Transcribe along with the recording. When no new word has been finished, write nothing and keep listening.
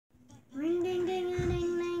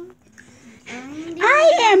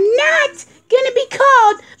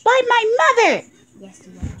called by my mother. Yes,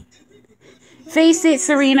 you are. Face it,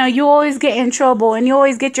 Serena, you always get in trouble and you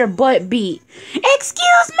always get your butt beat.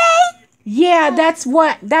 Excuse me? Yeah, that's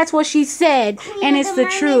what she said, Queen and of it's the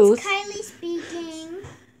truth. Kylie speaking.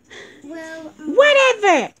 Well,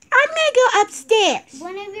 Whatever. I'm gonna go upstairs.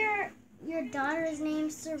 one of your daughter is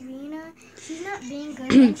named Serena. She's not being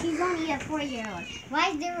good, and she's only a 4-year-old. Why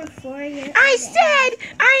is there a 4-year-old? I said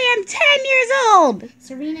I am 10 years old.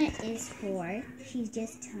 Serena is 4. She's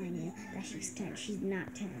just telling you that she's 10. She's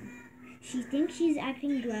not 10. She thinks she's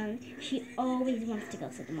acting grown. She always wants to go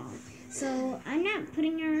to the mall. So I'm not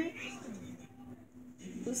putting her.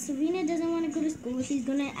 Well, Serena doesn't want to go to school. She's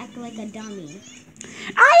gonna act like a dummy.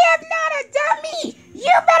 I am not a dummy.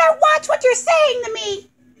 You better watch what you're saying to me.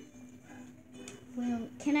 Well,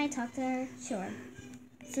 can I talk to her? Sure.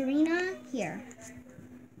 Serena, here.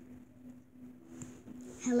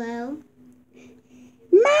 Hello?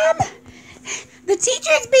 Mom, the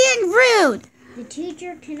teacher's being rude. The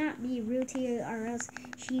teacher cannot be rude to you or else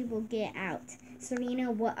she will get out.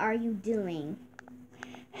 Serena, what are you doing?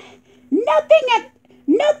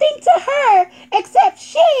 Nothing to her except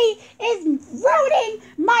she is ruining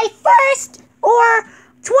my first or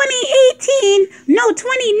 2019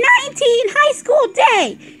 high school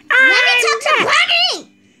day. Let me talk to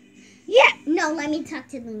Bunnie! Yeah, No, let me talk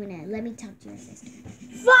to Luna. Let me talk to your sister.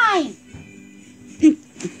 fine.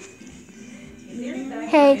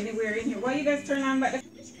 Hey. Anywhere in here. Why you guys turn on but the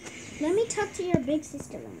Let me talk to your big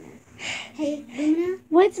sister, Luna. Hey, Luna,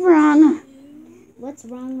 What's wrong? what's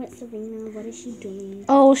wrong with Serena? What is she doing?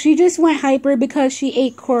 Oh, she just went hyper because she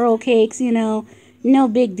ate coral cakes, you know. No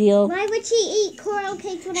big deal. Why would she eat coral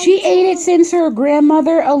cakes when She ate it since her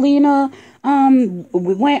grandmother, Alina,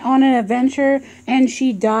 went on an adventure, and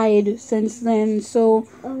she died since then, so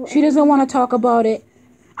she doesn't want to talk about it.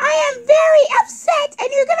 I am very upset, and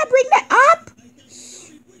you're going to bring that up?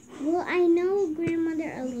 Well, I know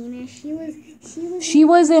grandmother Alina. She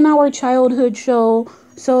was in our childhood show,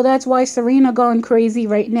 so that's why Serena gone crazy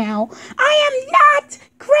right now. I am not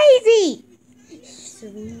crazy!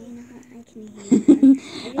 Serena, I can hear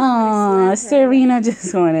her. Aw, Serena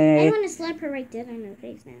just I wanted... want to slap her right dead on her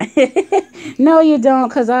face now. No, you don't,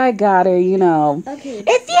 because I got her, you know. Okay.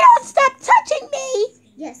 If you don't stop touching me...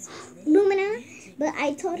 Yes, Lumina. But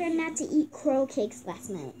I told her not to eat coral cakes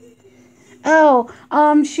last night. Oh,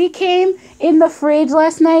 she came in the fridge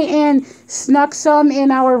last night and snuck some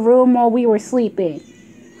in our room while we were sleeping.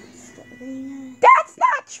 Serena. That's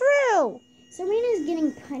not true! Serena's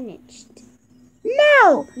getting punished.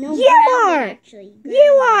 No, No, you Grandma, are! actually.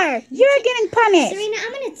 You are! You're getting punished! Serena,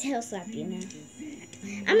 I'm gonna tail slap you now.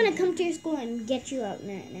 I'm gonna come to your school and get you out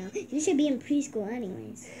now. You should be in preschool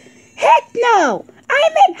anyways. Heck no!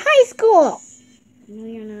 I'm in high school! No,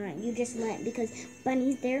 you're not. You just went because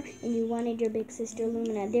Bunnie's there and you wanted your big sister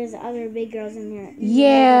Lumina. There's other big girls in there.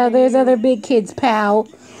 Yeah, there's other big kids, pal.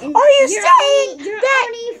 And Are you saying you're that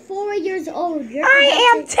only 4 years old?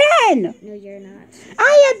 I am 10? No, you're not.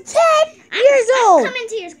 I am 10 years old! Come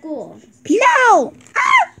into your school. No!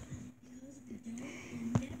 Ah!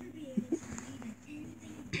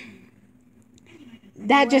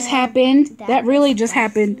 That just happened. That really just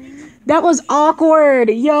happened. That was awkward.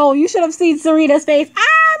 Yo, you should have seen Serena's face.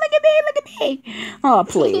 Ah, look at me, look at me. Oh,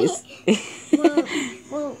 please.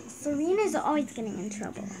 Well, Serena's always getting in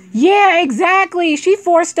trouble. Yeah, exactly. She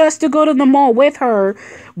forced us to go to the mall with her.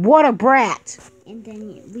 What a brat. And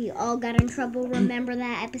then we all got in trouble. Remember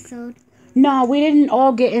that episode? No, we didn't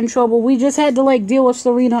all get in trouble. We just had to, deal with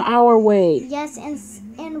Serena our way. Yes, and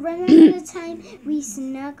remember the time we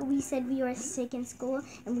snuck, we said we were sick in school,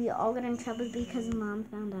 and we all got in trouble because Mom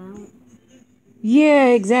found out? Yeah,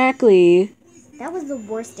 exactly. That was the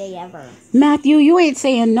worst day ever. Matthew, you ain't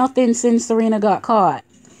saying nothing since Serena got caught.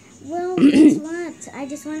 Well, guess what? I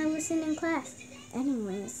just want to listen in class.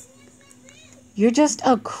 Anyways. You're just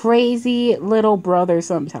a crazy little brother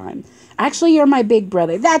sometimes. Actually, you're my big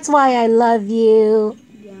brother. That's why I love you.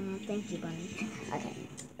 Yeah, thank you, Bunnie. Okay.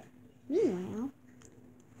 Meanwhile,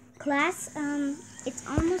 class, it's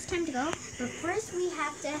almost time to go. But first we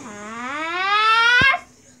have to have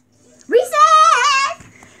recess!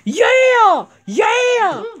 Yeah!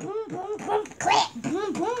 Yeah! Boom, boom, boom, boom, click.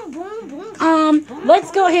 Boom, boom, boom, boom.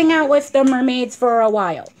 Let's go hang out with the mermaids for a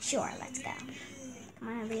while. Sure, let's go. Come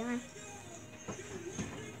on, everyone.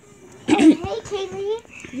 Hey, Kaylee.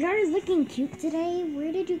 You're looking cute today.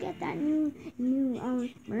 Where did you get that new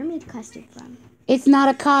mermaid costume from? It's not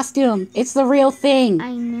a costume. It's the real thing.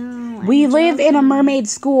 I know. We live in a mermaid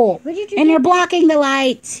school. Where did you and get you're blocking the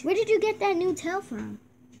light. Where did you get that new tail from?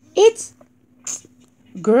 It's...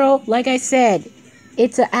 Girl, like I said,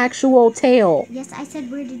 It's an actual tail. Yes, I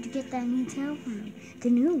said, where did you get that new tail from? The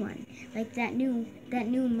new one, like that new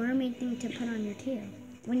mermaid thing to put on your tail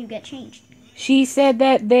when you get changed. She said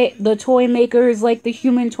that the toy makers, like the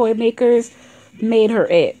human toy makers, made her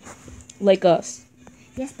it, like us.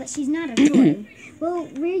 Yes, but she's not a toy. Well,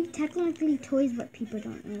 we're technically toys, but people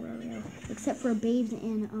don't know we're real, except for Babes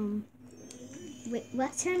and wait,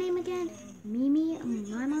 what's her name again? Mimi,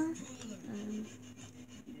 Mama,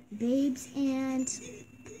 Babes and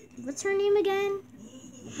what's her name again?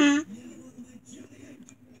 Huh?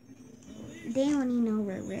 They only know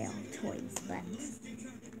we're real toys, but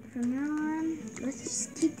from now on, let's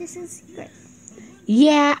just keep this a secret.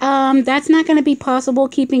 Yeah, that's not gonna be possible,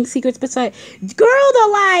 keeping secrets beside Girl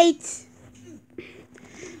Delight.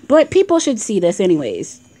 But people should see this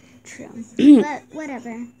anyways. True. But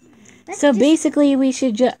whatever. So basically we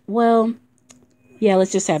should yeah,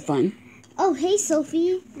 let's just have fun. Oh, hey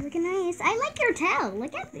Sophie. Looking nice. I like your tail.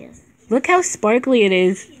 Look at this. Look how sparkly it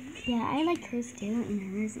is. Yeah, I like hers too, and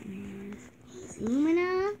hers and hers.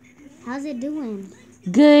 Lumina, how's it doing?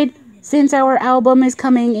 Good. Since our album is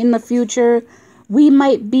coming in the future, we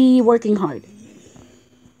might be working hard.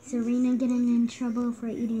 Serena getting in trouble for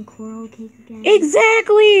eating coral cake again.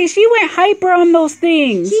 Exactly. She went hyper on those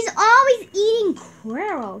things. She's always eating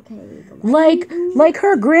coral cake. Like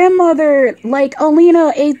her grandmother, like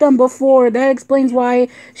Alina ate them before. That explains why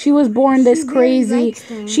she was born this crazy.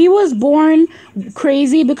 She was born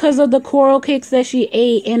crazy because of the coral cakes that she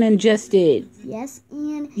ate and ingested. Yes,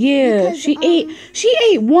 and yeah, she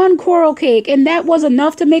ate one coral cake, and that was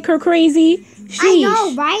enough to make her crazy. Sheesh. I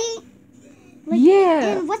know, right?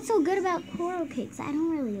 Yeah. And what's so good about coral cakes? I don't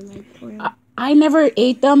really like coral. I never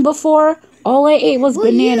ate them before. All I ate was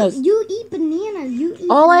bananas. You eat bananas.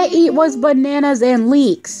 All I eat was bananas and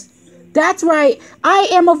leeks. That's right. I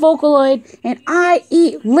am a Vocaloid, and I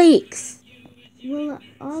eat leeks. Well,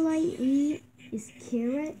 all I eat is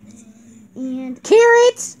carrots and...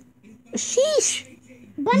 Carrots? Sheesh.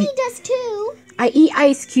 Bunny does too. I eat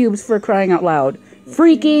ice cubes, for crying out loud.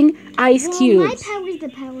 Freaking ice cubes. My power is the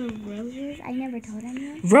power of roses. I never told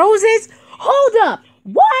anyone. Roses? Hold up.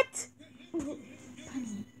 What? Bunny,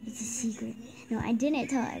 it's a secret. No, I didn't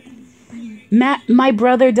tell everyone. My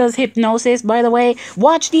brother does hypnosis, by the way.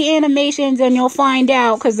 Watch the animations and you'll find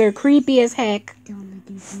out, because they're creepy as heck. Don't look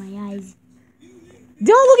into my eyes.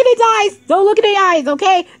 Don't look at his eyes. Don't look at the eyes,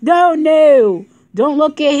 okay? Don't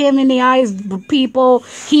look at him in the eyes, people.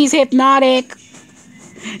 He's hypnotic.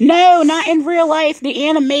 No, not in real life. The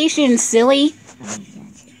animation, silly.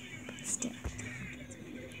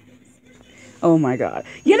 Oh my god.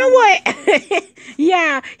 You know what?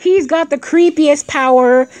 Yeah, he's got the creepiest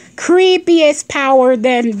power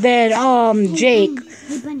than Jake.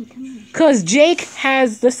 Hey Bunny, come here. Cause Jake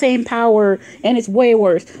has the same power and it's way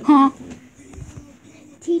worse. Huh?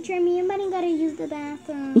 Teacher, me and Bunny gotta use the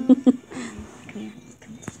bathroom. Come here.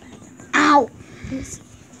 Come to the bathroom. Ow!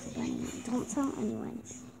 Bunny, don't tell anyone.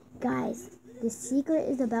 Guys, the secret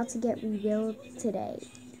is about to get revealed today.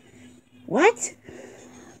 What?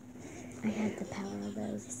 I have the power of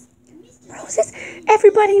roses. Roses?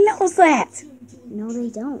 Everybody knows that. No,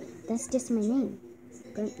 they don't. That's just my name.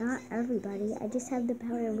 But not everybody. I just have the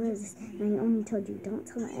power of roses. And I only told you, don't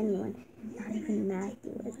tell anyone. Not even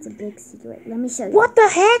Matthew. It's a big secret. Let me show you. What the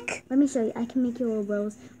heck? Let me show you. I can make you a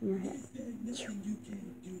rose on your head.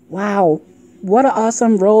 Wow. What an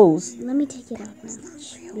awesome rose. Let me take it off now.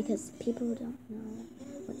 Because people don't know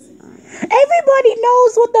what's on. Everybody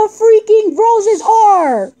knows what the freaking roses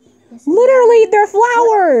are. Yes, literally, they're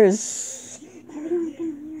flowers. Everyone's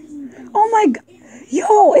gonna hear you. Oh my god.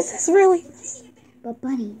 Yo, is this really... But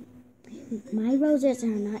Bunny, my roses are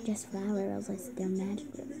not just flower roses. They're magic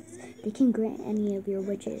roses. They can grant any of your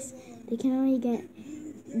wishes. They can only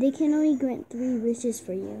grant 3 wishes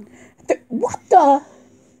for you. What the...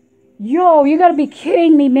 Yo, you gotta be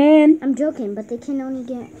kidding me, man. I'm joking, but they can only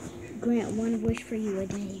grant 1 wish for you a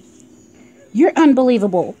day. You're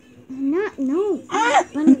unbelievable. No.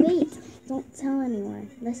 Bunny, wait. Don't tell anyone.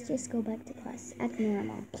 Let's just go back to class. Act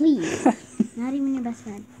normal. Please. Not even your best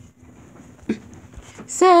friend.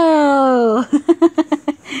 So,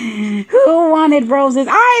 who wanted roses?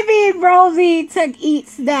 I mean, Rosie to eat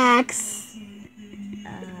snacks.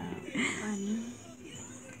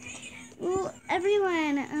 Well,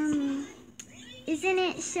 everyone, isn't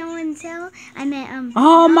it show and tell? I meant,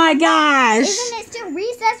 Oh my gosh. Isn't it still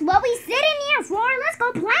recess? What we sitting here for? Let's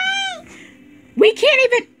go play. We can't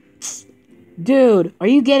even... Dude, are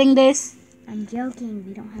you getting this? I'm joking.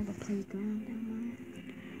 We don't have a playground anymore.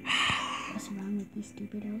 What's wrong with these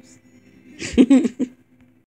stupidos?